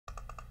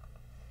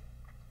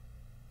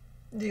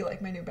Do you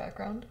like my new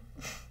background?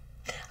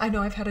 I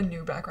know I've had a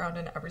new background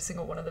in every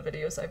single one of the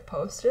videos I've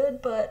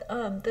posted, but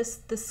this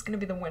is going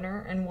to be the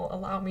winner and will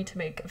allow me to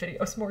make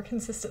videos more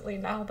consistently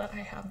now that I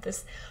have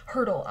this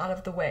hurdle out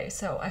of the way.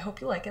 So I hope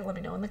you like it. Let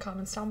me know in the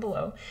comments down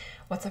below.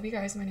 What's up, you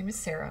guys? My name is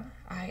Sarah.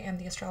 I am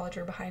the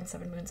astrologer behind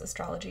Seven Moons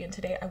Astrology, and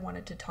today I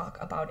wanted to talk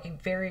about a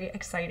very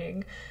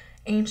exciting,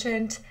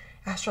 ancient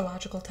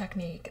astrological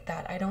technique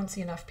that I don't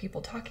see enough people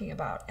talking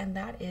about, and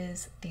that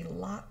is the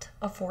lot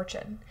of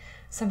fortune.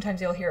 Sometimes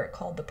you'll hear it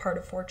called the part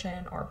of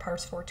fortune or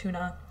pars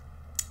fortuna.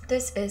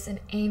 This is an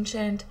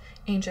ancient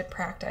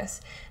practice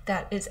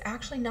that is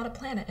actually not a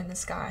planet in the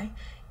sky.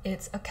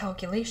 It's a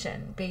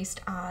calculation based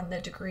on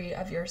the degree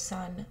of your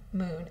sun,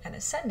 moon, and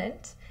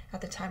ascendant at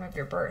the time of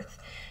your birth.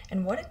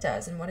 And what it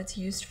does and what it's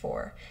used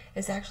for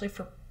is actually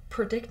for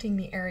predicting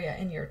the area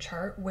in your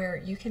chart where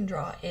you can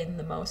draw in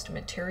the most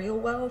material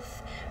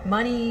wealth,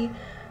 money,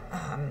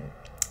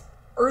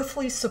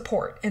 earthly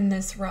support in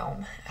this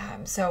realm.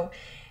 So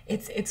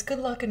it's good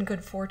luck and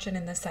good fortune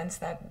in the sense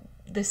that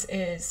this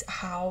is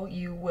how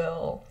you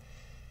will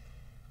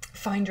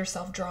find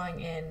yourself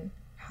drawing in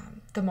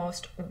the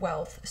most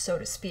wealth, so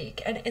to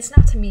speak. And it's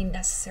not to mean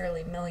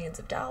necessarily millions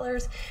of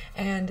dollars,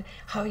 and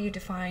how you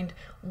define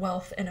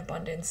wealth and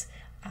abundance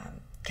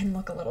can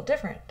look a little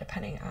different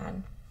depending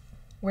on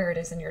where it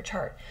is in your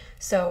chart.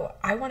 So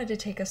I wanted to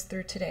take us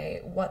through today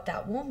what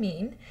that will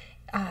mean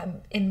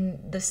in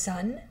the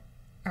sign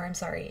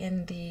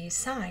and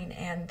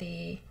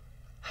the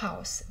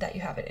house that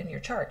you have it in your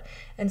chart.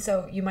 And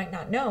so you might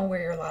not know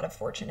where your lot of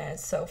fortune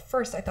is. So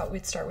first I thought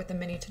we'd start with a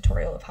mini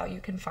tutorial of how you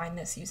can find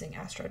this using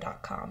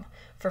astro.com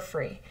for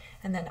free.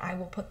 And then I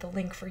will put the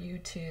link for you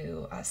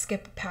to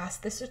skip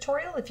past this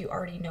tutorial if you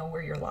already know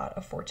where your lot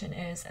of fortune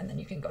is, and then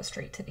you can go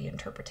straight to the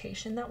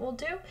interpretation that we'll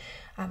do.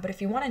 But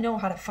if you want to know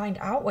how to find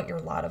out what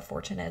your lot of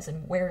fortune is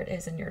and where it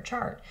is in your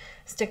chart,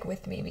 stick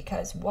with me,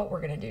 because what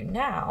we're going to do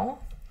now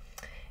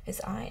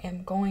is I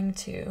am going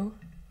to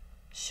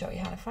show you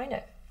how to find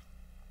it.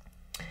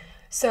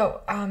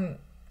 So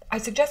I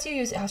suggest you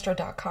use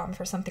astro.com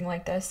for something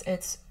like this.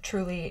 It's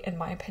truly, in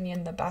my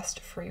opinion, the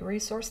best free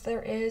resource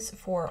there is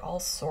for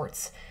all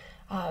sorts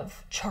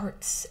of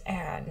charts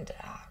and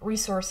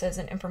resources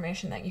and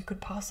information that you could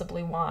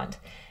possibly want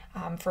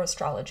for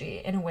astrology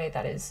in a way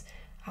that is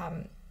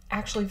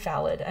actually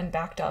valid and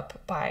backed up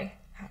by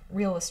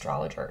real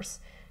astrologers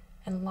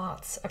and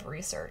lots of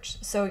research.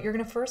 So you're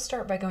going to first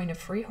start by going to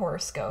free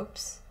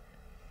horoscopes,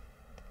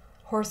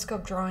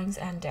 horoscope drawings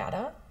and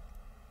data,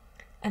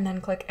 and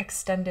then click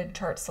extended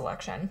chart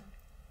selection.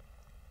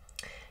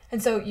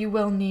 And so you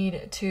will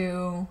need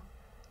to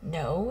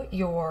know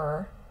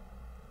your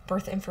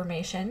birth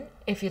information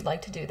if you'd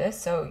like to do this.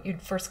 So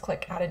you'd first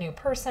click add a new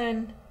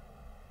person,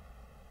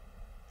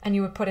 and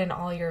you would put in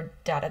all your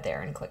data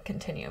there and click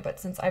continue. But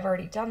since I've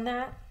already done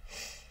that,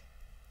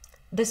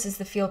 this is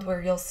the field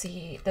where you'll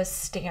see the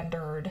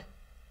standard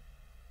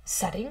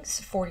settings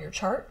for your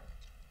chart.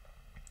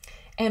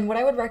 And what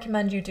I would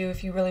recommend you do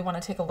if you really want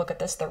to take a look at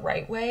this the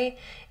right way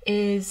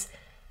is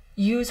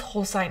use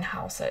whole sign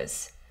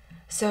houses.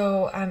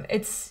 So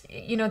it's,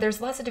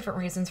 there's lots of different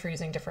reasons for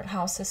using different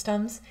house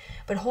systems,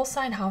 but whole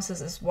sign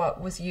houses is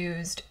what was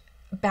used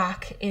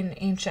back in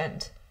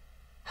ancient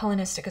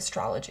Hellenistic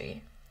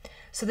astrology.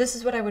 So this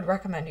is what I would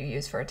recommend you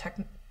use for a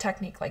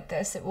technique like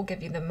this. It will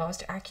give you the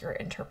most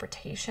accurate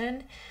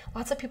interpretation.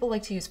 Lots of people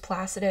like to use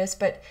Placidus,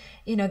 but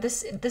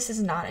this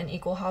is not an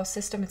equal house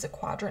system. It's a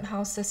quadrant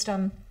house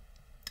system.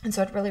 And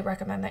so I'd really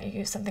recommend that you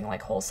use something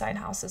like whole sign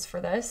houses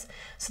for this.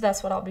 So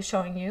that's what I'll be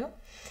showing you.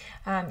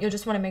 You'll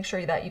just want to make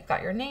sure that you've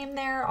got your name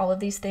there, all of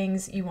these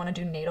things. You want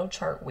to do natal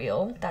chart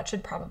wheel. That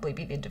should probably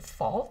be the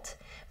default.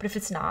 But if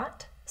it's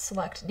not,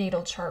 select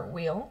natal chart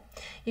wheel.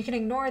 You can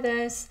ignore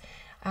this.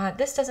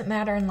 This doesn't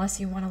matter unless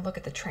you want to look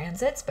at the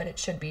transits, but it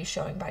should be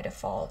showing by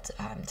default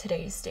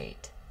today's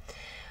date.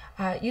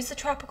 Use the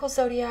tropical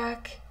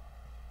zodiac,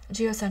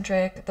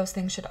 geocentric. Those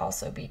things should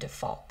also be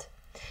default.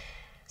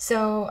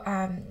 So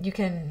you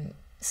can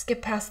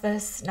skip past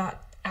this,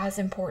 not as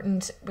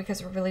important,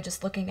 because we're really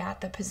just looking at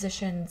the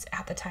positions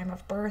at the time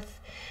of birth.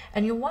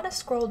 And you'll want to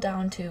scroll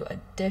down to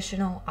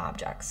additional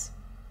objects.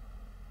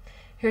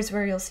 Here's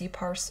where you'll see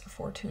pars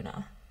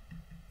fortuna.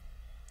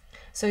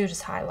 So you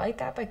just highlight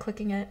that by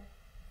clicking it.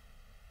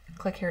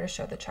 Click here to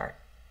show the chart.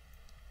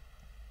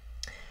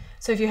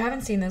 So if you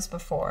haven't seen this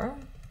before,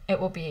 it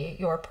will be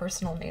your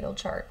personal natal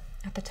chart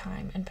at the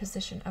time and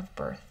position of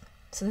birth.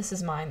 So this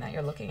is mine that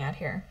you're looking at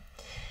here.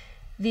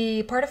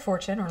 The part of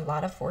fortune or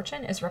lot of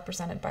fortune is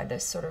represented by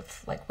this sort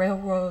of like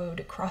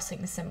railroad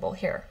crossing symbol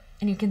here.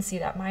 And you can see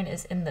that mine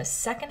is in the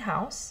second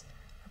house,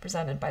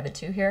 represented by the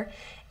 2 here,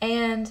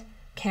 and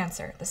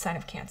Cancer, the sign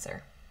of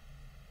Cancer.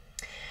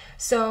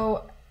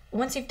 So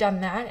once you've done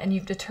that and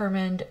you've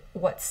determined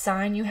what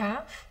sign you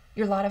have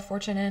your lot of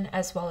fortune in,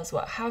 as well as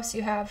what house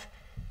you have,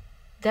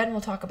 then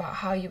we'll talk about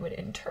how you would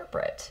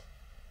interpret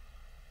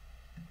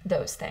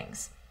those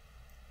things.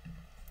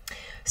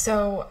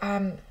 So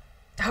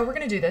how we're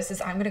going to do this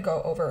is I'm going to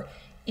go over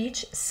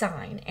each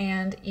sign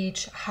and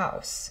each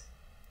house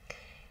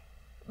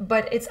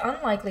But it's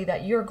unlikely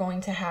that you're going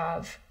to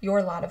have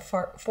your lot of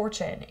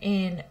fortune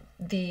in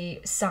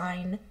the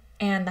sign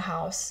and the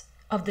house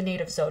of the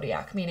native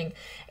zodiac, meaning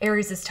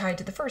Aries is tied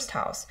to the first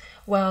house.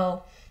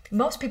 Well,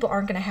 most people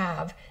aren't going to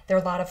have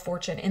their lot of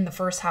fortune in the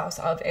first house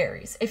of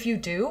Aries. If you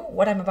do,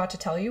 what I'm about to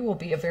tell you will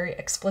be a very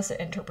explicit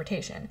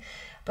interpretation.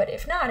 But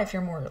if not, if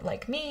you're more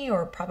like me,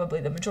 or probably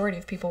the majority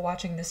of people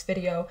watching this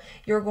video,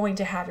 you're going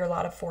to have your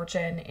lot of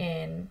fortune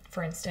in,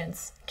 for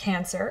instance,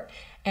 Cancer.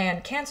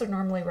 And Cancer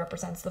normally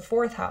represents the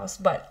fourth house,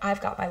 but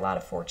I've got my lot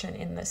of fortune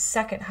in the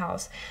second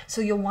house. So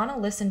you'll want to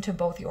listen to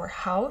both your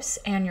house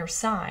and your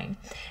sign.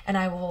 And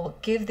I will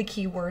give the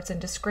keywords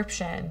and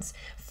descriptions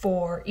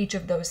for each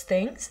of those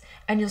things,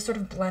 and you'll sort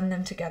of blend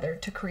them together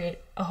to create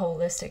a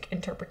holistic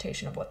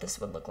interpretation of what this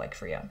would look like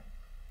for you.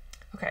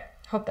 Okay,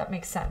 hope that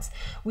makes sense.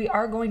 We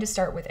are going to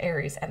start with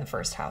Aries and the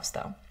first house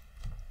though.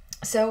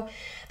 So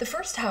the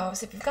first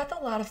house, if you've got the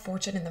lot of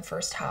fortune in the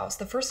first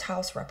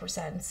house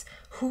represents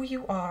who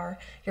you are,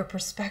 your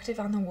perspective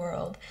on the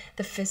world,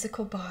 the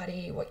physical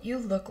body, what you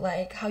look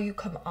like, how you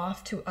come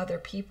off to other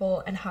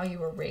people, and how you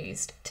were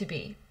raised to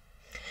be.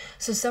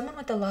 So someone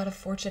with a lot of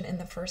fortune in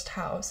the first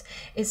house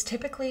is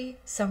typically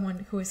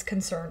someone who is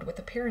concerned with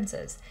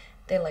appearances.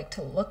 They like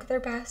to look their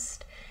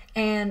best,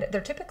 and they're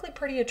typically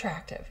pretty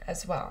attractive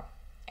as well.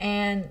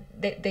 And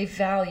they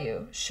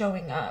value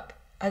showing up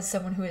as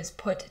someone who is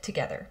put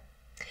together.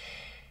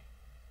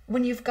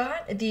 When you've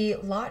got the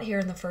lot here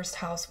in the first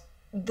house,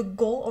 the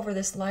goal over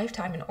this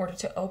lifetime, in order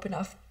to open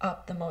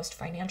up the most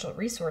financial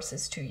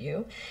resources to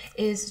you,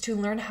 is to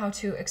learn how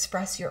to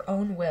express your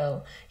own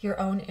will, your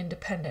own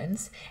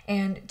independence,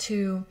 and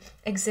to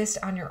exist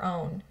on your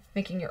own,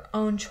 making your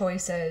own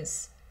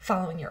choices,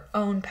 following your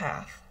own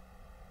path.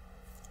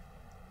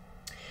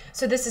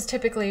 So this is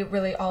typically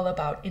really all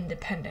about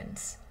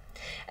independence.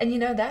 And you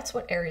know, that's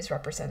what Aries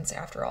represents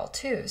after all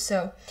too.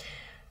 So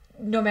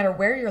no matter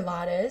where your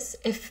lot is,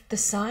 if the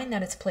sign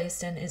that it's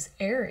placed in is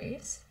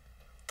Aries,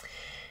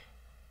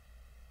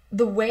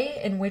 the way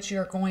in which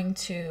you're going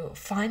to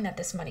find that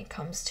this money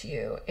comes to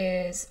you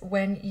is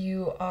when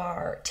you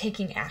are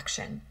taking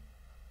action.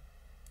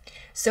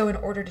 So in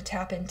order to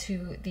tap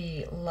into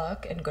the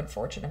luck and good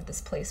fortune of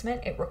this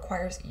placement, it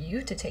requires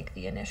you to take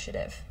the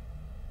initiative.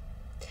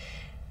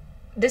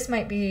 This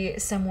might be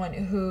someone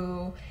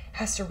who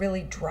has to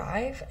really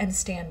drive and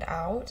stand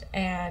out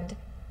and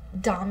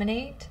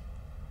dominate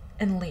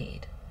and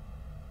lead.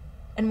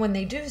 And when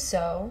they do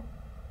so,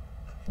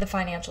 the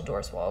financial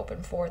doors will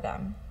open for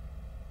them.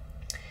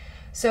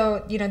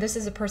 So, you know, this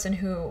is a person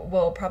who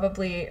will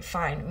probably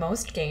find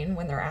most gain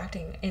when they're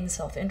acting in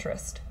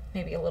self-interest,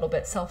 maybe a little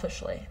bit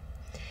selfishly.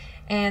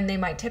 And they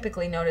might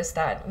typically notice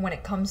that when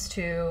it comes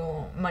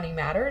to money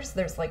matters,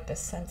 there's like this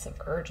sense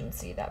of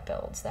urgency that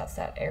builds. That's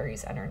that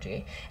Aries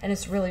energy. And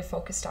it's really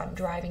focused on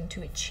driving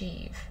to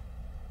achieve.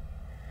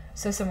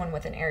 So someone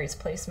with an Aries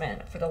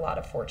placement for the lot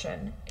of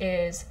fortune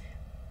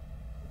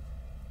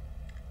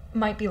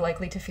might be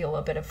likely to feel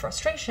a bit of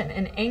frustration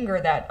and anger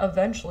that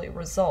eventually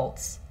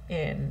results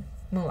in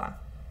moolah.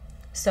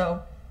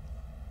 So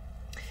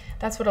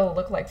that's what it'll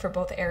look like for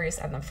both Aries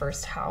and the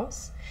first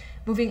house.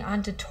 Moving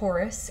on to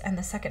Taurus and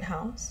the second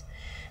house.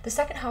 The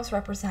second house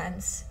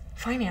represents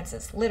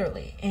finances,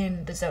 literally,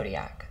 in the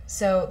zodiac.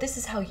 So this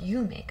is how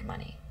you make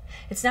money.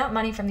 It's not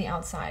money from the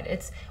outside.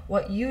 It's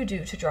what you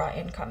do to draw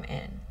income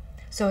in.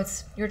 So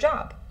it's your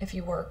job if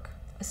you work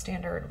a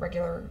standard,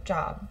 regular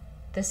job.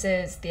 This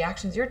is the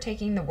actions you're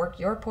taking, the work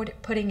you're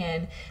putting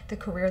in, the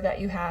career that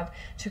you have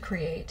to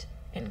create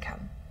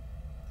income.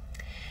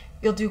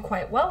 You'll do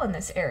quite well in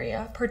this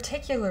area,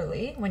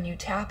 particularly when you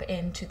tap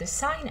into the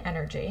sign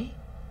energy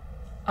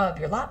of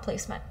your lot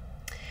placement.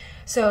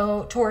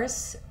 So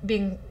Taurus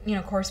being,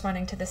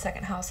 corresponding to the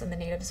second house in the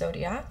native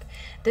zodiac,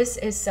 this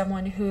is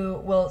someone who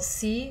will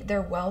see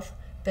their wealth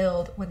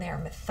build when they are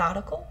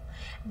methodical,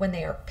 when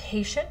they are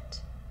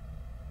patient,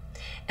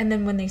 and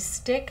then when they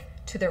stick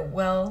to their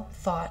well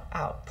thought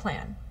out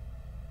plan.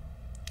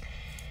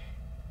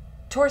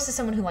 Taurus is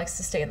someone who likes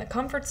to stay in the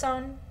comfort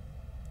zone.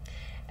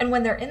 And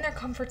when they're in their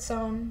comfort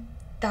zone,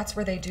 that's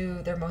where they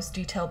do their most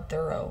detailed,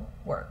 thorough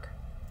work.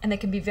 And they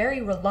can be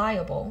very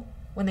reliable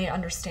when they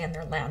understand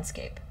their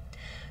landscape.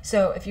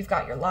 So if you've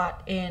got your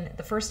lot in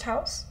the first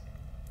house,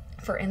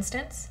 for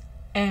instance,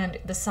 and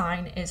the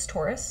sign is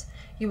Taurus,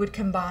 you would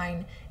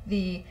combine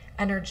the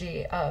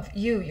energy of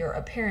you, your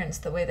appearance,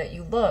 the way that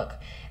you look,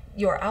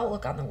 your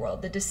outlook on the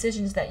world, the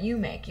decisions that you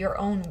make, your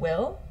own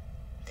will,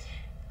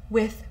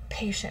 with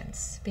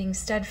patience, being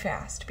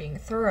steadfast, being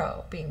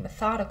thorough, being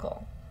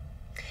methodical.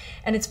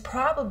 And it's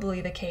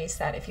probably the case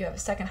that if you have a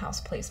second house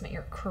placement,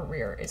 your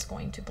career is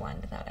going to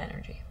blend that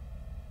energy.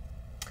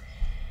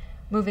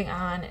 Moving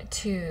on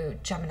to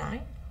Gemini.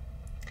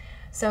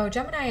 So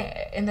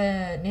Gemini in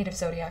the native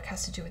zodiac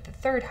has to do with the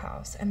third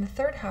house, and the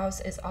third house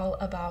is all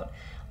about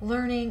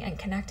learning and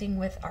connecting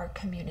with our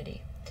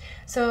community.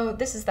 So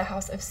this is the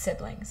house of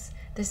siblings.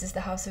 This is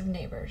the house of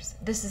neighbors.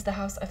 This is the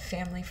house of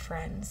family,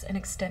 friends, and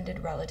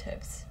extended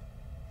relatives.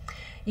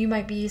 You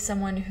might be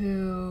someone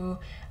who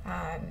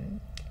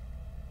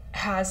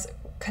has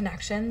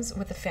connections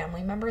with a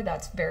family member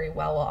that's very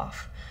well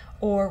off,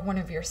 or one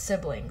of your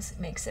siblings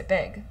makes it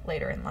big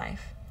later in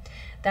life.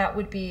 That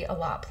would be a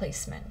lot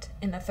placement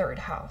in the 3rd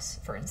house,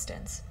 for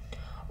instance.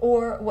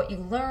 Or what you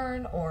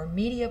learn, or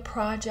media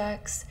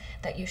projects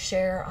that you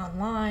share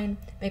online,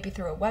 maybe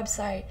through a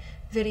website,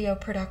 video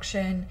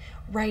production,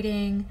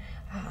 writing,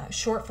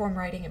 short form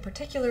writing in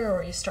particular,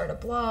 or you start a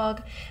blog.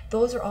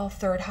 Those are all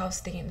 3rd house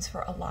themes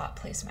for a lot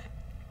placement.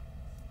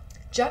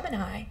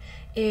 Gemini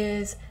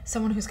is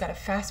someone who's got a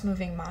fast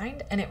moving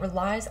mind, and it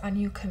relies on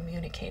you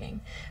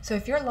communicating. So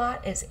if your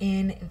lot is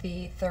in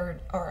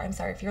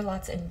if your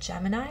lot's in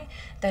Gemini,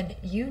 then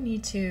you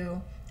need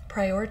to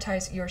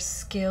prioritize your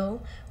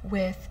skill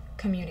with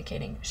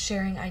communicating,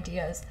 sharing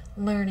ideas,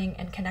 learning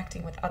and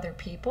connecting with other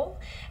people.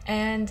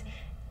 And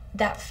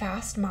that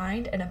fast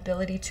mind and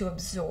ability to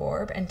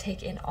absorb and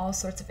take in all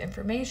sorts of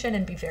information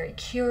and be very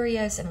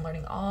curious and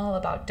learning all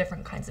about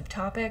different kinds of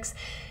topics.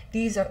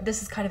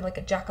 This is kind of like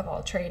a jack of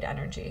all trade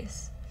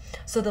energies.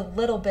 So the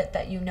little bit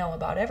that you know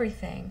about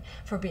everything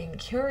for being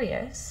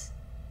curious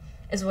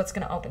is what's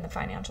going to open the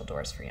financial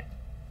doors for you.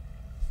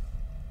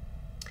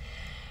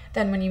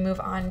 Then when you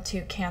move on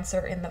to Cancer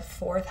in the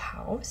 4th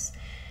house,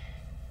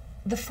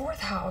 the 4th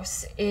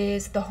house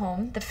is the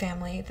home, the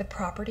family, the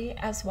property,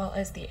 as well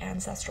as the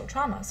ancestral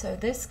trauma. So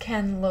this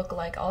can look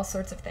like all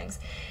sorts of things.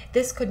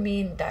 This could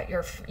mean that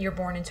you're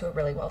born into a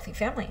really wealthy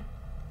family.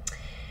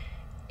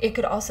 It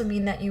could also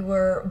mean that you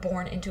were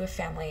born into a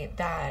family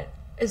that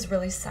is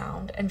really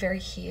sound and very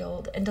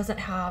healed and doesn't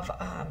have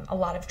a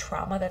lot of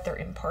trauma that they're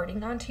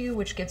imparting onto you,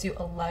 which gives you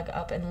a leg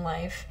up in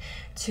life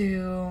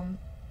to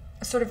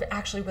sort of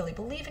actually really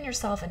believe in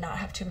yourself and not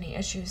have too many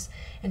issues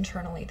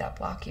internally that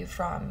block you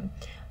from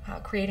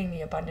creating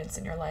the abundance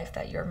in your life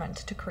that you're meant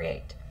to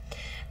create.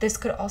 This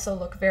could also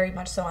look very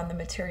much so on the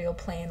material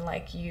plane,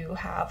 like you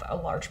have a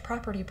large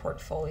property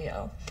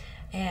portfolio.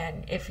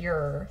 And if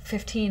you're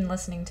 15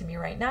 listening to me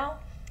right now,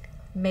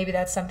 maybe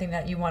that's something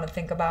that you want to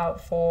think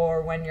about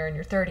for when you're in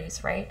your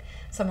 30s, right?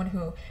 Someone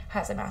who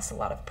has amassed a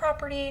lot of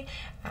property,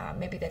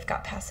 maybe they've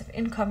got passive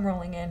income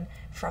rolling in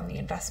from the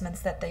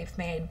investments that they've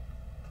made.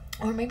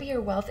 Or maybe your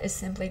wealth is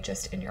simply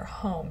just in your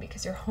home,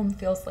 because your home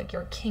feels like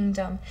your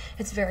kingdom.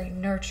 It's very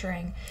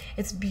nurturing.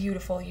 It's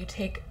beautiful. You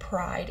take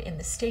pride in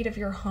the state of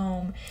your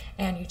home,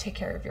 and you take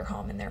care of your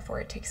home, and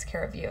therefore it takes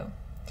care of you.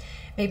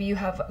 Maybe you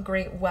have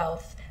great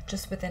wealth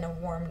just within a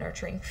warm,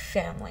 nurturing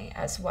family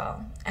as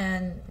well.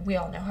 And we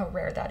all know how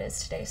rare that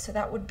is today. So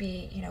that would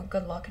be,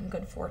 good luck and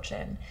good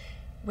fortune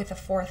with a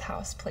 4th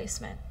house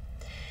placement.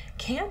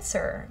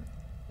 Cancer,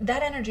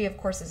 that energy, of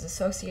course, is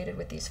associated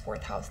with these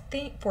 4th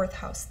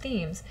house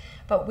themes,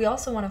 but we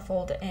also want to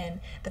fold in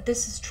that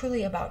this is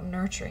truly about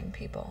nurturing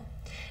people.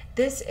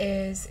 This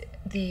is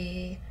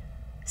the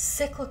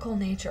cyclical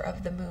nature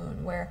of the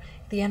moon, where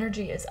the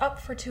energy is up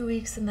for 2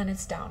 weeks and then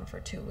it's down for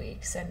 2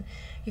 weeks, and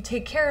you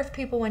take care of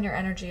people when your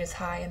energy is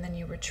high, and then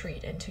you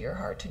retreat into your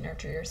heart to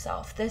nurture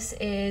yourself. This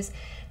is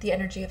the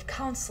energy of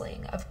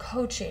counseling, of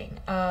coaching,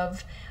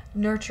 of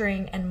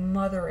nurturing and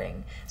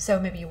mothering. So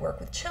maybe you work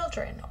with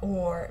children,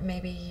 or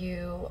maybe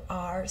you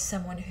are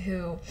someone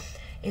who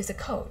is a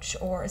coach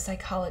or a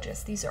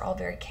psychologist. These are all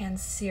very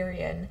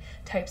Cancerian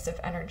types of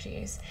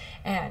energies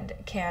and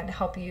can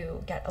help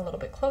you get a little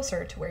bit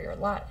closer to where your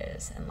lot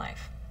is in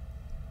life.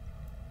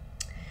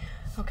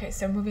 Okay,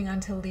 so moving on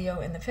to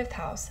Leo in the 5th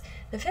house.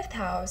 The 5th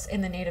house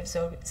in the native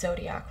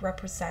zodiac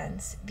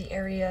represents the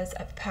areas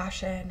of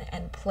passion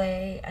and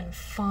play and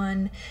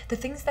fun, the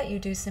things that you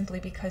do simply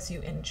because you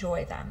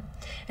enjoy them.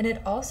 And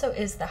it also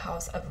is the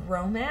house of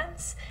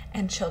romance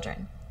and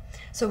children.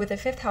 So with a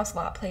 5th house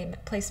lot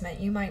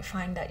placement, you might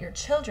find that your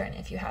children,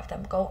 if you have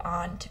them, go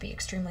on to be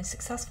extremely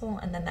successful,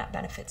 and then that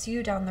benefits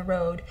you down the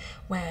road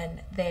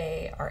when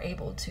they are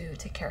able to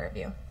take care of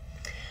you.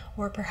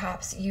 Or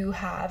perhaps you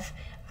have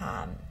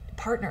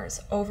partners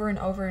over and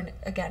over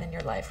again in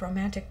your life,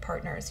 romantic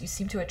partners. You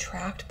seem to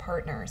attract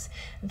partners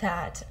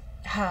that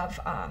have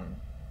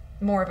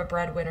more of a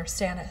breadwinner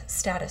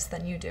status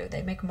than you do.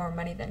 They make more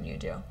money than you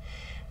do.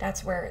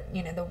 That's where,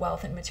 the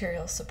wealth and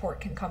material support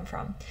can come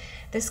from.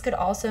 This could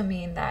also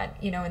mean that,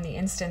 in the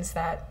instance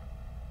that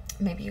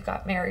maybe you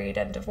got married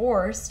and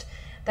divorced,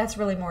 that's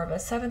really more of a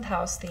 7th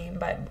house theme,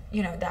 but,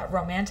 that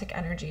romantic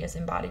energy is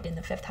embodied in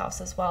the 5th house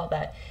as well,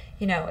 that,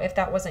 if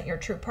that wasn't your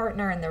true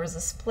partner and there was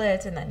a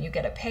split and then you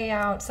get a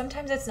payout,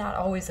 sometimes it's not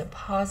always a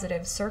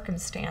positive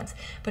circumstance,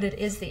 but it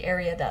is the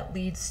area that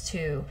leads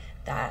to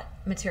that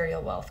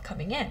material wealth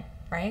coming in,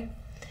 right?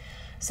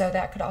 So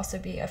that could also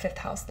be a 5th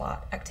house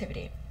lot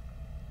activity.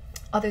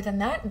 Other than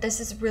that, this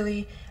is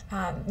really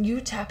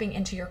you tapping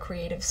into your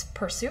creative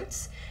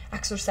pursuits,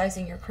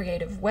 exercising your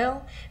creative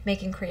will,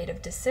 making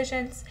creative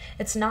decisions.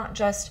 It's not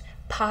just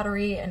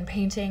pottery and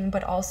painting,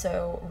 but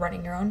also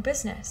running your own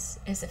business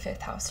is a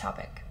 5th house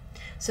topic.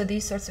 So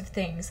these sorts of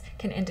things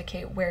can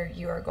indicate where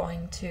you are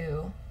going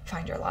to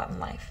find your lot in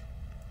life.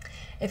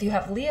 If you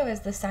have Leo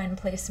as the sign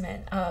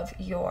placement of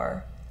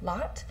your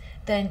lot,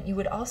 then you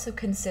would also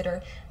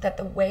consider that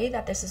the way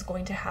that this is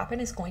going to happen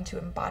is going to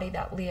embody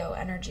that Leo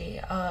energy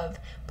of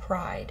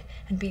pride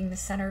and being the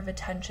center of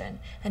attention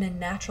and a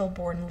natural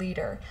born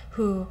leader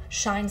who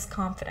shines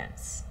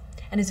confidence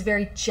and is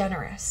very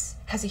generous,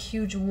 has a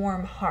huge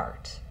warm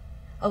heart,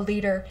 a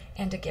leader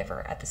and a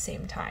giver at the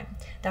same time.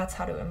 That's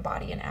how to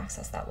embody and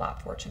access that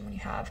lot fortune when you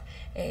have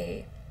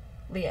a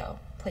Leo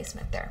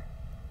placement there.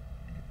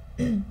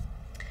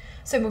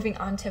 So moving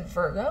on to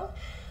Virgo.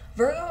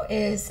 Virgo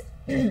is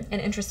an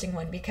interesting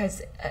one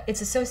because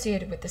it's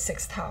associated with the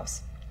 6th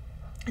house.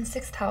 And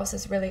 6th house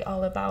is really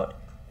all about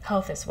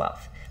health is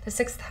wealth. The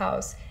 6th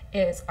house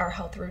is our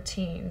health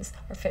routines,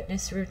 our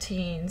fitness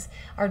routines,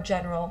 our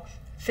general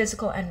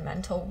physical and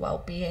mental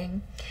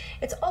well-being.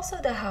 It's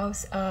also the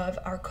house of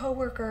our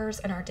coworkers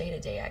and our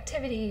day-to-day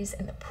activities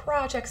and the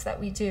projects that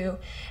we do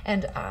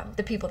and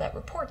the people that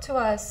report to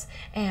us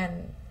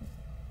and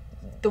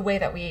the way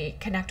that we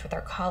connect with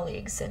our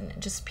colleagues and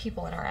just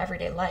people in our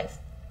everyday life.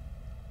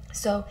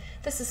 So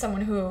this is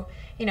someone who,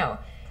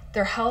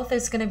 their health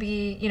is going to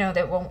be,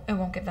 it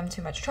won't give them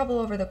too much trouble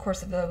over the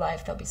course of their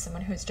life. They'll be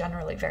someone who's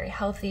generally very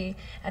healthy,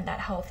 and that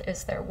health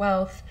is their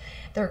wealth.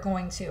 They're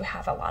going to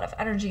have a lot of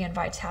energy and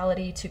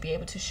vitality to be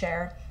able to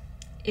share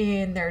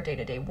in their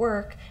day-to-day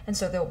work, and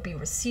so they'll be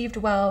received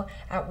well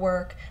at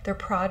work. Their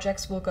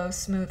projects will go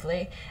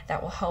smoothly.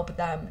 That will help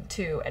them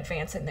to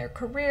advance in their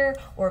career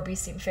or be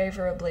seen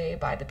favorably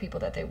by the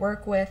people that they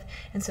work with.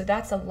 And so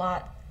that's a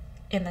lot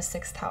in the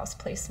 6th house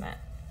placement.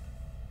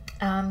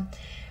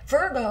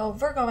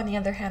 Virgo, on the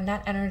other hand,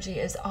 that energy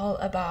is all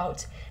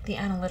about the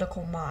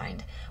analytical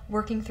mind,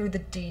 working through the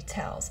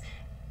details,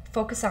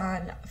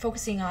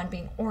 focusing on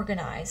being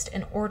organized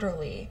and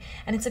orderly.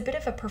 And it's a bit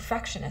of a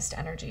perfectionist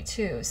energy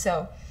too.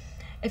 So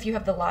if you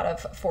have the lot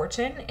of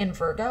fortune in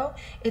Virgo,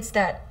 it's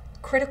that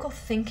critical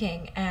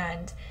thinking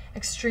and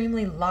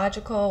extremely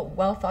logical,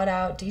 well thought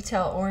out,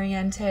 detail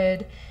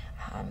oriented,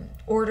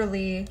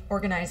 orderly,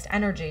 organized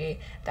energy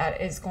that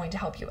is going to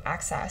help you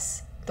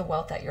access the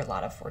wealth that your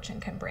lot of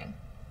fortune can bring.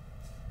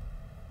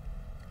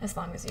 As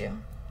long as you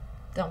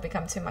don't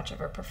become too much of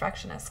a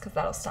perfectionist, because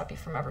that'll stop you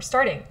from ever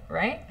starting,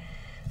 right?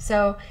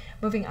 So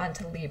moving on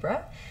to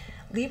Libra.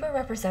 Libra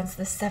represents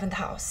the 7th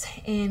house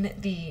in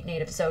the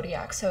native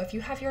zodiac. So if you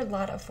have your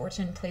lot of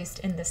fortune placed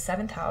in the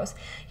 7th house,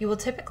 you will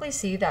typically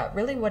see that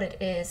really what it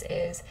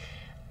is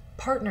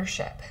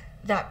partnership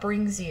that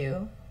brings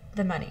you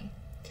the money.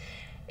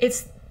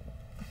 It's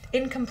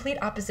in complete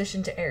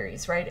opposition to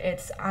Aries, right?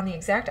 It's on the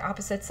exact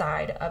opposite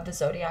side of the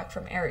zodiac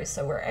from Aries.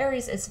 So where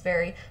Aries is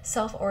very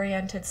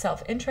self-oriented,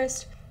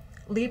 self-interest,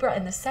 Libra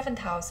in the 7th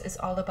house is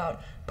all about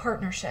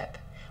partnership,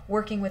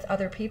 working with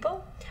other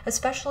people,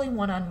 especially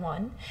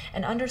one-on-one,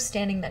 and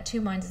understanding that 2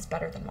 minds is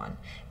better than 1.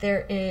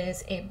 There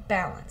is a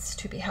balance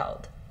to be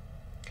held.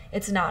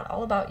 It's not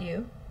all about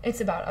you, it's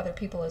about other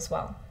people as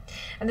well.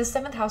 And the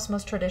 7th house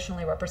most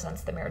traditionally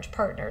represents the marriage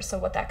partner. So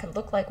what that could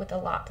look like with the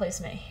lot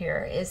placement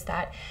here is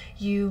that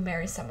you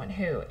marry someone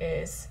who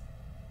is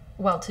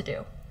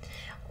well-to-do.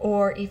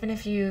 Or even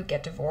if you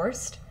get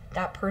divorced,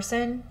 that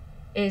person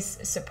is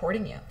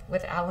supporting you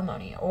with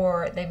alimony,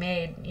 or they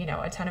made,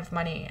 a ton of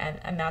money,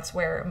 and that's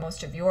where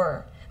most of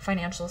your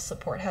financial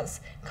support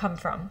has come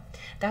from.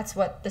 That's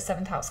what the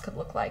 7th house could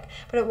look like.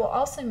 But it will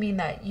also mean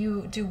that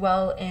you do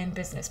well in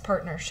business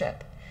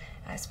partnership,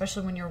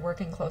 especially when you're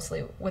working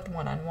closely with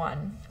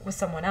one-on-one with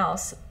someone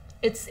else.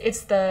 It's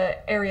the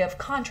area of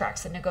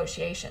contracts and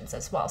negotiations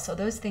as well. So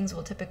those things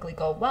will typically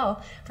go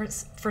well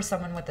for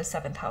someone with the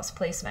 7th house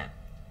placement.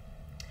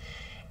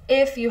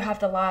 If you have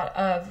the lot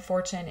of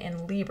fortune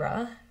in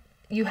Libra,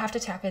 you have to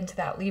tap into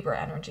that Libra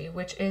energy,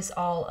 which is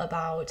all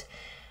about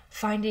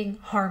finding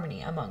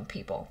harmony among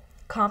people.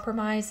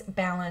 Compromise,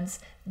 balance,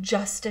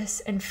 justice,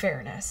 and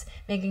fairness,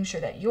 making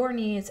sure that your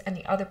needs and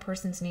the other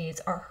person's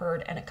needs are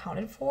heard and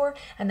accounted for,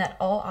 and that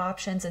all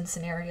options and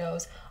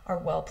scenarios are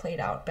well played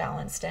out,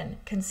 balanced,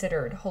 and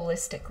considered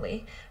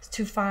holistically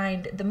to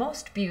find the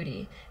most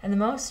beauty and the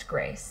most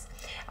grace.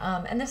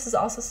 And this is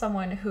also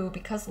someone who,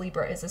 because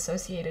Libra is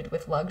associated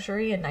with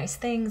luxury and nice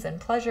things and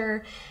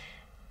pleasure,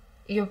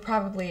 you'll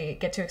probably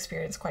get to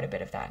experience quite a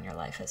bit of that in your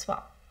life as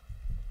well.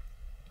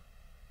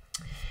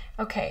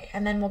 Okay,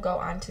 and then we'll go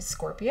on to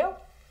Scorpio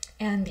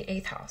and the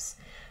 8th house.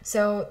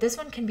 So this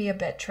one can be a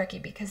bit tricky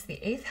because the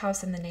 8th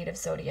house in the native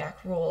zodiac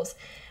rules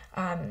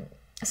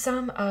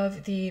some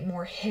of the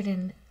more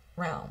hidden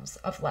realms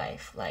of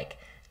life, like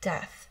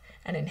death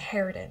and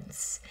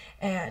inheritance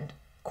and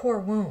core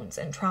wounds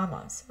and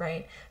traumas,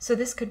 right? So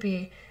this could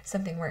be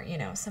something where,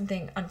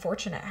 something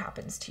unfortunate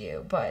happens to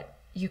you, but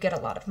you get a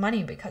lot of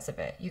money because of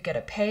it. You get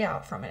a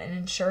payout from it, an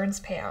insurance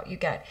payout. You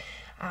get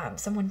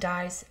someone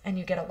dies and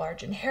you get a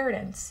large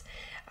inheritance.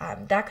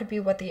 That could be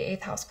what the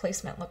 8th house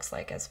placement looks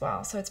like as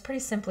well. So it's pretty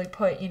simply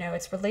put,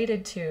 it's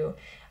related to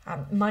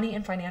money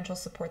and financial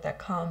support that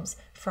comes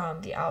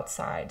from the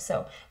outside.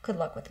 So good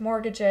luck with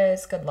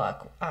mortgages, good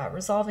luck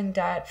resolving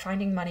debt,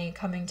 finding money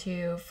coming to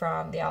you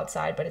from the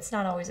outside, but it's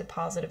not always a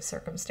positive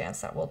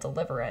circumstance that will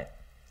deliver it.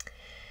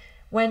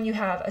 When you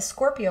have a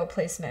Scorpio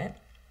placement,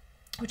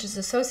 which is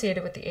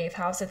associated with the 8th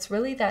house, it's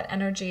really that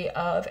energy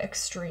of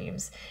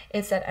extremes.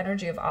 It's that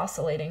energy of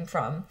oscillating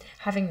from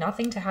having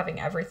nothing to having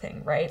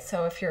everything, right?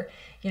 So if you're,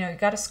 you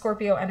got a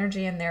Scorpio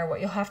energy in there,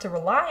 what you'll have to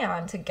rely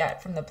on to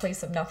get from the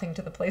place of nothing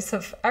to the place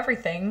of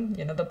everything,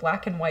 the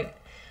black and white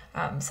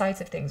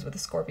sides of things with the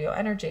Scorpio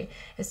energy,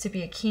 is to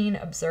be a keen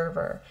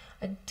observer,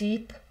 a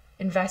deep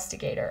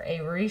investigator, a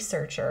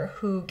researcher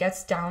who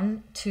gets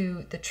down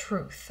to the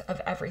truth of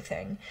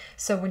everything.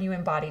 So when you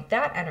embody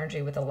that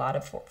energy with a lot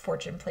of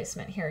fortune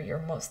placement here, you're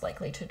most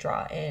likely to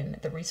draw in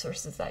the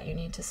resources that you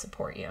need to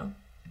support you.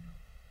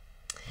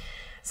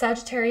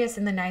 Sagittarius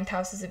in the 9th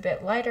house is a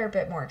bit lighter, a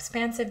bit more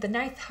expansive. The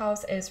 9th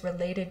house is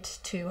related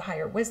to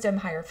higher wisdom,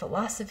 higher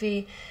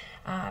philosophy.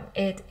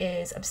 It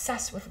is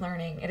obsessed with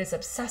learning. It is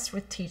obsessed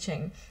with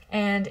teaching,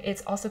 and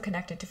it's also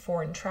connected to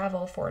foreign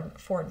travel,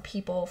 foreign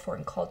people,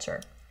 foreign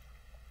culture.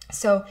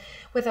 So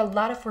with a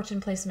lot of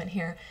fortune placement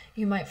here,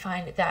 you might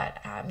find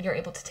that you're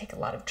able to take a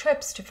lot of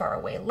trips to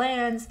faraway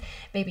lands.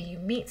 Maybe you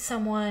meet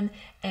someone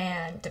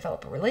and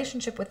develop a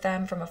relationship with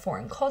them from a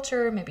foreign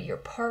culture. Maybe your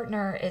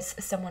partner is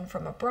someone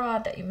from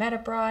abroad that you met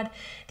abroad.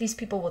 These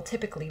people will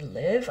typically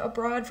live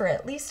abroad for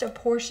at least a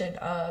portion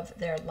of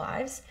their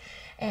lives.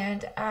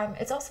 And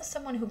it's also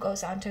someone who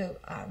goes on to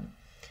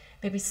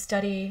maybe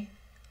study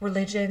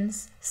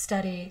religions,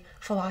 study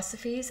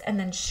philosophies, and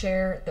then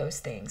share those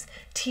things.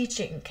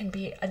 Teaching can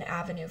be an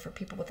avenue for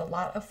people with a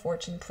lot of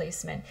fortune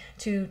placement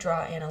to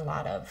draw in a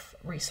lot of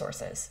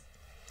resources.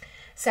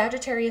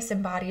 Sagittarius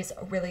embodies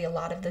really a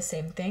lot of the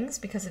same things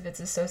because of its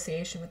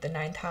association with the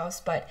 9th house.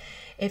 But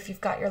if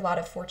you've got your lot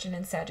of fortune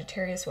in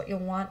Sagittarius, what you'll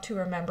want to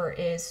remember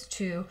is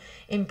to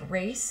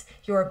embrace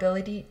your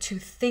ability to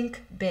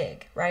think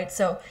big, right?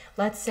 So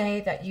let's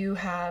say that you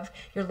have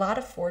your lot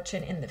of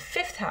fortune in the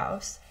 5th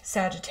house,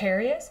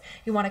 Sagittarius.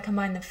 You want to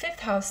combine the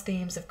 5th house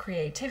themes of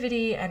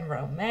creativity and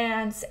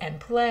romance and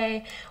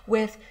play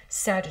with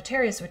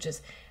Sagittarius, which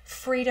is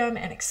freedom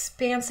and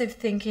expansive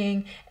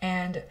thinking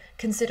and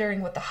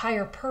considering what the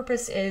higher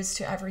purpose is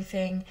to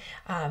everything,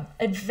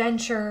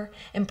 adventure,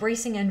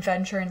 embracing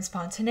adventure and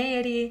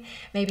spontaneity,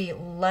 maybe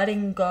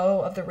letting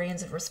go of the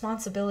reins of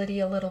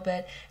responsibility a little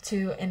bit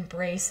to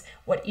embrace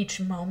what each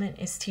moment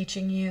is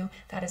teaching you.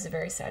 That is a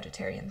very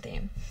Sagittarian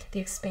theme.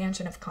 The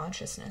expansion of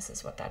consciousness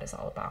is what that is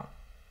all about.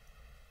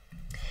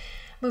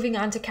 Moving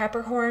on to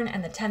Capricorn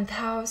and the 10th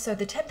house. So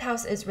the 10th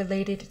house is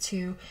related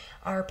to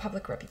our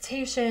public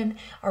reputation,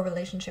 our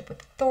relationship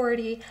with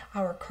authority,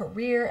 our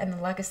career, and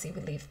the legacy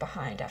we leave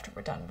behind after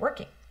we're done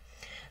working.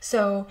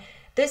 So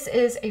this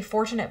is a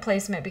fortunate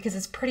placement because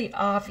it's pretty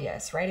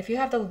obvious, right? If you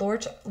have the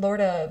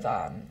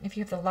if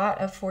you have the lot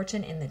of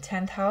fortune in the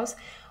 10th house,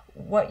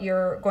 what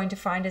you're going to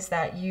find is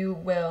that you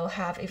will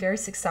have a very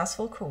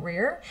successful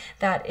career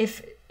that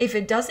if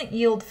it doesn't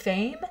yield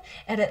fame,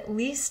 it at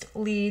least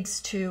leads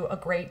to a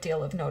great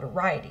deal of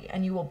notoriety,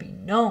 and you will be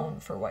known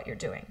for what you're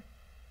doing.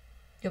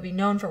 You'll be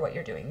known for what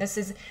you're doing. This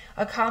is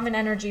a common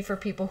energy for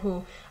people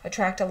who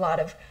attract a lot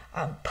of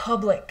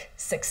public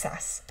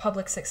success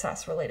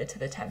related to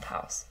the 10th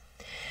house.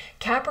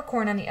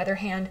 Capricorn, on the other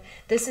hand,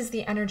 this is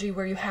the energy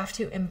where you have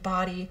to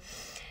embody,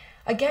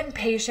 again,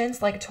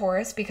 patience like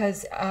Taurus,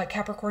 because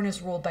Capricorn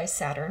is ruled by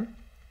Saturn,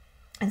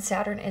 and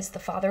Saturn is the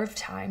father of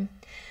time.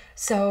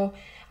 So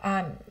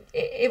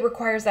it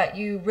requires that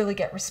you really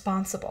get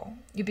responsible.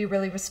 You be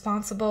really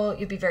responsible.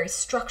 You'll be very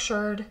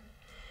structured.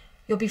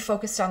 You'll be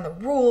focused on the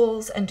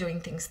rules and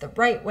doing things the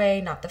right way,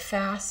 not the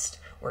fast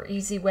or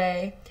easy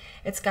way.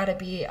 It's got to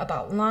be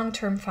about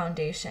long-term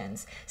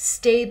foundations,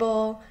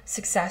 stable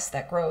success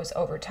that grows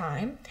over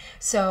time.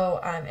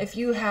 So if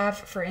you have,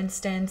 for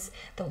instance,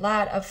 the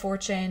lot of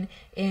fortune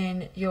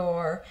in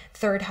your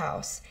 3rd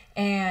house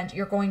and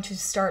you're going to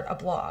start a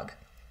blog,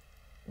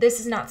 this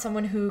is not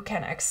someone who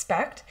can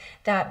expect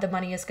that the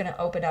money is going to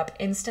open up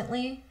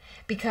instantly,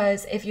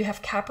 because if you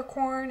have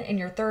Capricorn in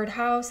your 3rd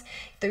house,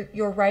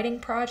 your writing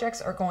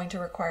projects are going to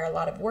require a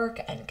lot of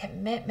work and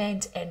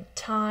commitment and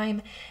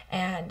time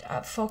and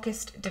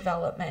focused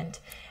development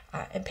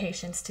and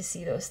patience to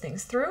see those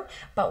things through.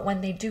 But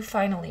when they do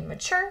finally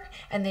mature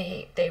and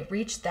they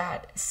reach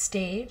that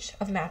stage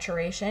of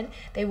maturation,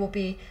 they will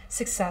be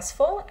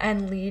successful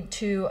and lead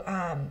to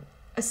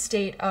a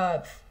state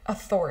of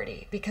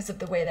authority because of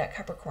the way that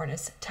Capricorn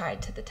is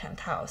tied to the 10th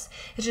house.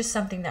 It's just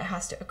something that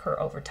has to occur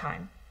over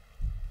time.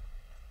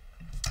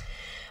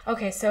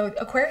 Okay, so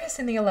Aquarius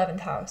in the 11th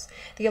house.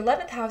 The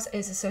 11th house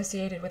is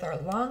associated with our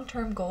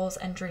long-term goals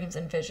and dreams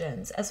and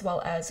visions, as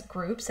well as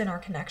groups and our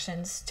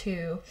connections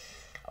to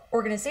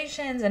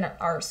organizations and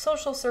our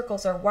social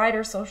circles, our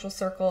wider social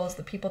circles,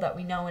 the people that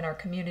we know in our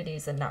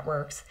communities and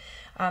networks,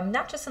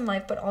 not just in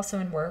life, but also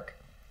in work.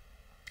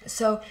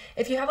 So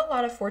if you have a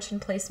lot of fortune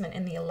placement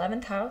in the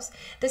 11th house,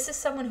 this is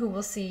someone who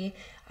will see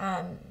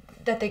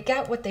that they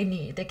get what they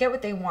need, they get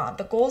what they want,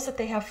 the goals that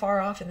they have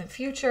far off in the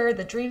future,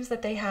 the dreams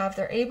that they have,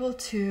 they're able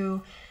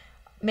to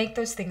make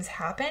those things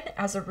happen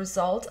as a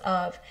result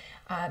of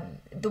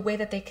the way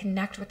that they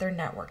connect with their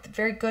network. They're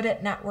very good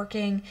at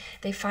networking.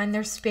 They find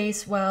their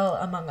space well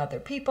among other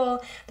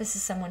people. This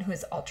is someone who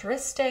is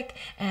altruistic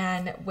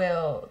and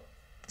will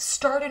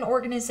start an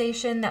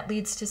organization that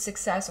leads to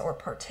success, or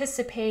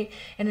participate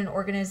in an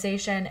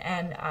organization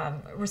and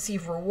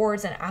receive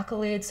rewards and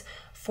accolades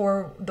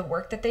for the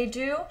work that they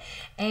do.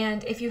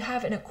 And if you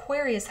have an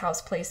Aquarius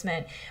house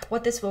placement,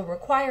 what this will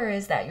require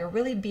is that you're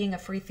really being a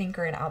free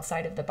thinker and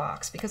outside of the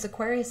box, because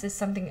Aquarius is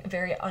something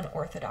very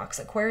unorthodox.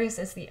 Aquarius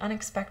is the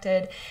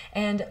unexpected,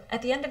 and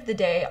at the end of the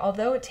day,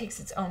 although it takes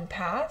its own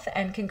path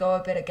and can go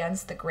a bit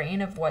against the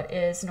grain of what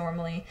is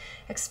normally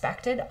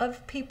expected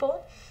of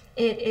people,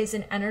 it is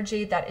an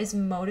energy that is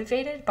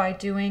motivated by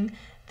doing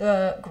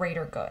the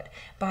greater good,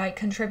 by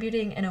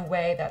contributing in a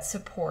way that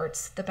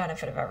supports the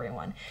benefit of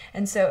everyone.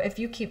 And so if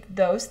you keep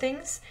those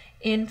things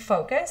in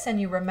focus, and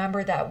you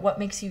remember that what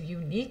makes you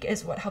unique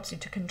is what helps you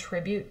to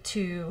contribute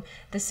to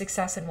the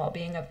success and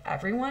well-being of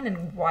everyone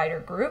in wider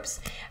groups,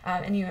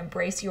 and you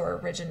embrace your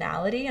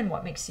originality and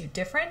what makes you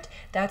different,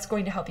 that's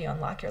going to help you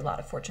unlock your lot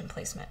of fortune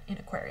placement in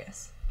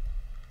Aquarius.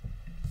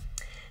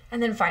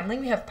 And then finally,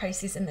 we have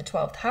Pisces in the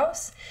 12th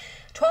house.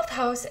 12th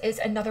house is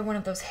another one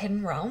of those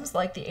hidden realms,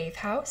 like the 8th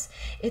house.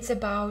 It's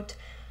about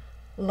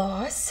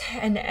loss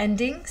and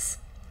endings.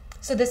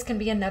 So this can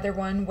be another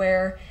one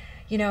where,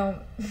 you know,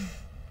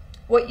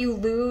 what you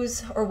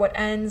lose or what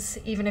ends,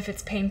 even if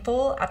it's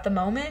painful at the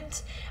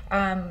moment,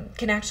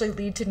 can actually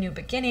lead to new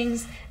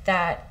beginnings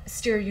that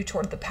steer you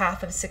toward the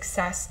path of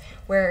success,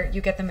 where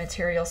you get the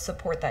material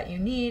support that you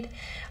need.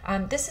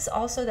 This is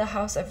also the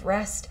house of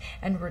rest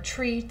and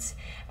retreat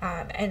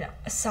and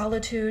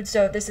solitude.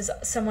 So this is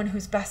someone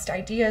whose best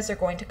ideas are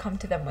going to come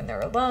to them when they're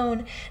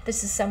alone.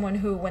 This is someone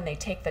who, when they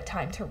take the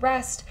time to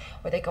rest,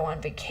 or they go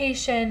on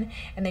vacation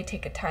and they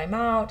take a time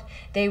out,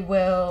 they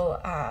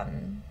will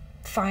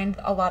find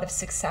a lot of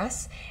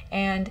success,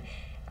 and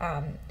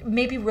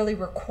maybe really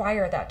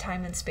require that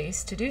time and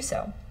space to do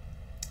so.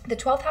 The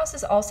 12th house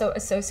is also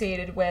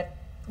associated with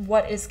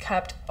what is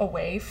kept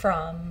away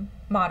from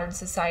modern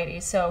society.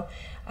 So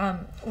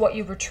what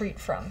you retreat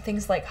from,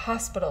 things like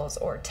hospitals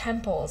or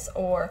temples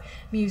or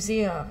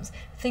museums,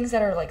 things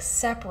that are like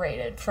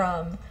separated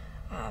from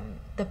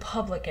the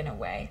public in a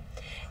way.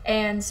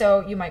 And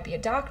so you might be a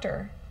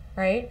doctor,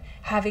 right?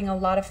 Having a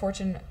lot of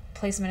fortune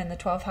placement in the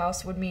 12th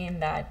house would mean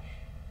that,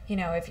 you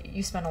know, if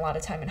you spend a lot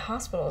of time in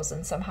hospitals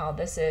and somehow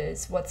this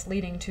is what's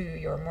leading to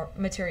your more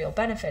material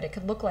benefit, it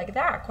could look like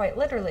that quite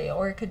literally,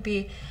 or it could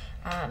be,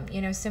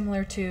 you know,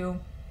 similar to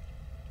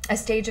a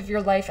stage of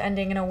your life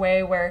ending in a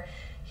way where,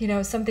 you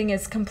know, something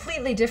is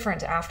completely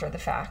different after the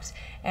fact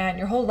and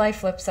your whole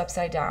life flips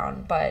upside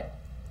down, but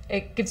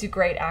it gives you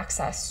great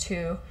access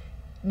to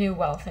new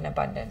wealth and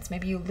abundance.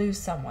 Maybe you lose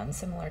someone,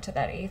 similar to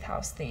that 8th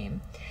house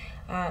theme.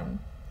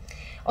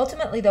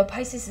 Ultimately, though,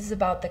 Pisces is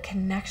about the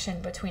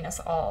connection between us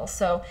all.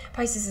 So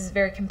Pisces is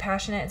very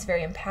compassionate. It's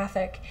very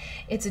empathic.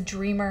 It's a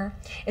dreamer.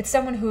 It's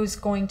someone who's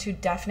going to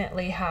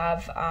definitely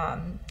have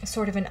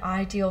sort of an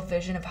ideal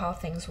vision of how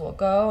things will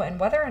go. And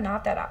whether or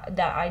not that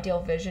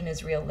ideal vision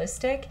is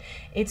realistic,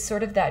 it's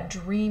sort of that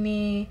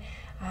dreamy,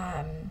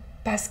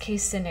 best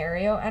case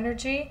scenario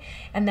energy,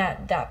 and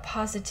that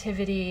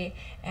positivity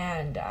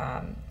and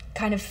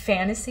kind of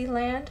fantasy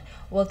land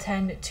will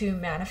tend to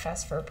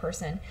manifest for a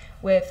person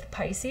with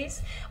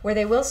Pisces. Where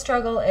they will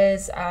struggle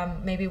is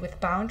maybe with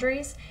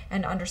boundaries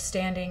and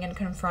understanding and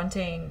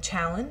confronting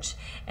challenge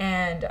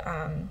and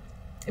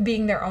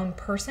being their own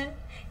person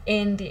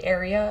in the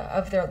area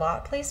of their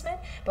lot placement.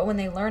 But when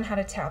they learn how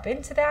to tap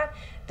into that,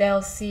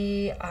 they'll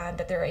see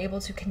that they're able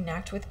to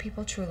connect with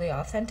people truly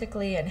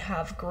authentically and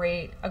have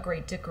a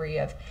great degree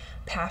of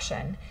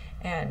passion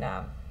and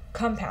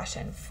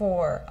compassion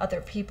for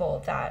other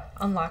people that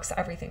unlocks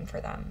everything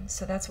for them.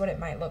 So that's what it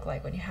might look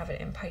like when you have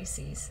it in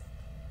Pisces.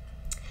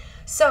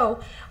 So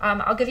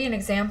I'll give you an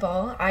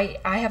example. I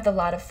have the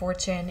lot of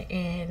fortune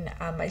in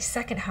my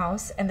 2nd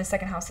house, and the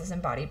 2nd house is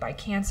embodied by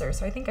Cancer.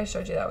 So I think I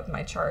showed you that with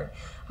my chart.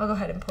 I'll go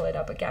ahead and pull it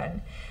up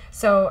again.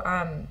 So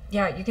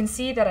yeah, you can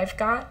see that I've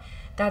got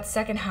that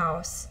 2nd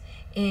house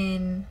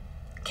in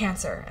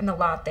Cancer and the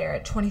lot there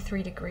at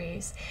 23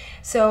 degrees.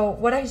 So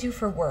what I do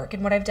for work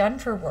and what I've done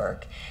for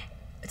work,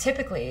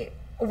 typically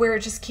where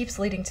it just keeps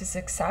leading to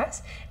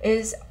success,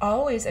 is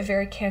always a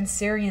very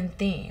Cancerian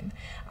theme.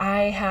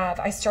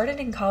 I started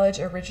in college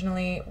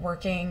originally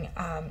working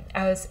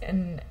as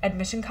an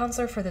admission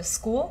counselor for the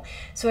school.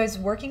 So I was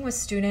working with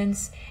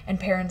students and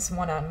parents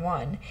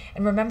one-on-one.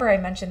 And remember, I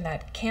mentioned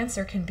that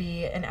Cancer can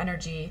be an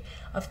energy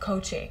of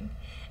coaching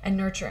and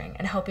nurturing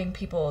and helping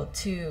people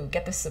to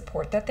get the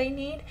support that they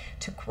need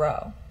to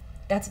grow.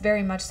 That's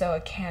very much so a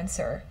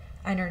Cancer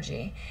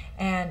energy.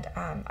 And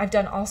I've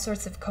done all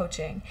sorts of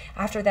coaching.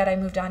 After that, I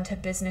moved on to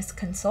business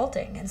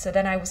consulting. And so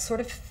then I was sort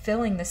of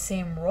filling the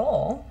same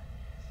role,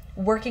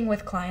 working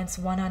with clients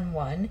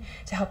one-on-one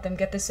to help them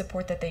get the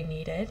support that they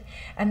needed.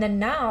 And then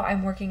now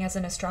I'm working as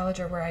an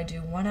astrologer where I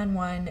do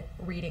one-on-one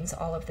readings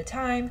all of the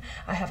time.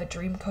 I have a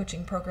dream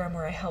coaching program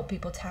where I help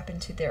people tap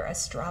into their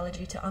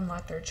astrology to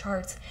unlock their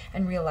charts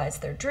and realize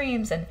their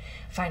dreams and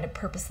find a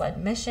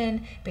purpose-led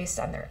mission based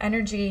on their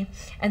energy.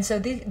 And so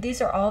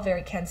these are all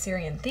very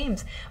Cancerian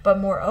themes. But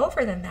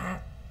moreover than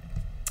that,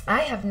 I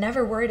have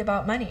never worried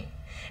about money.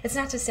 It's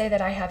not to say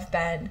that I have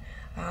been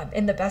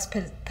in the best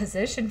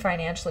position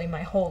financially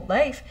my whole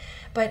life,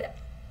 but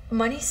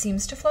money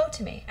seems to flow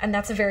to me. And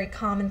that's a very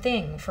common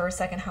thing for a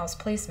second house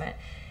placement.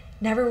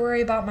 Never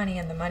worry about money,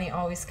 and the money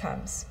always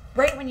comes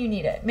right when you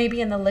need it,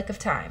 maybe in the lick of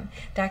time.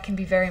 That can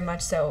be very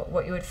much so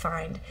what you would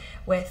find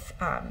with,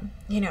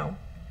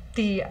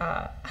 the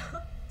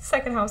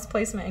second house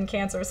placement in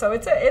Cancer. So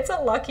it's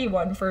a lucky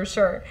one for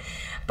sure.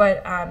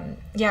 But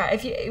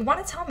if you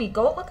want to tell me,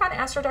 go look on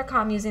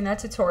astro.com using that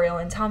tutorial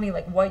and tell me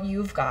like what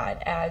you've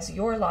got as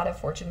your lot of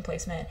fortune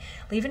placement.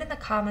 Leave it in the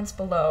comments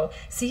below.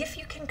 See if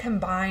you can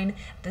combine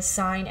the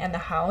sign and the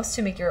house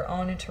to make your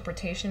own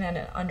interpretation and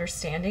an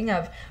understanding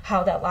of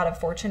how that lot of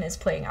fortune is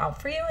playing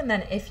out for you. And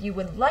then if you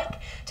would like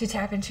to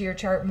tap into your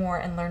chart more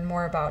and learn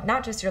more about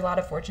not just your lot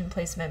of fortune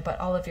placement, but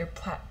all of your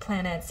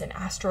planets and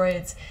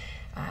asteroids,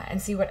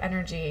 and see what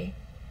energy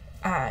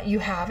you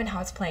have and how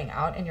it's playing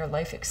out in your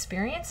life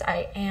experience,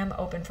 I am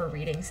open for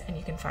readings, and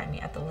you can find me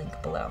at the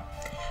link below.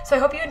 So I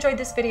hope you enjoyed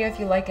this video. If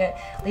you like it,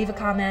 leave a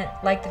comment,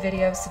 like the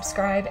video,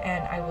 subscribe,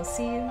 and I will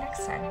see you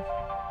next time.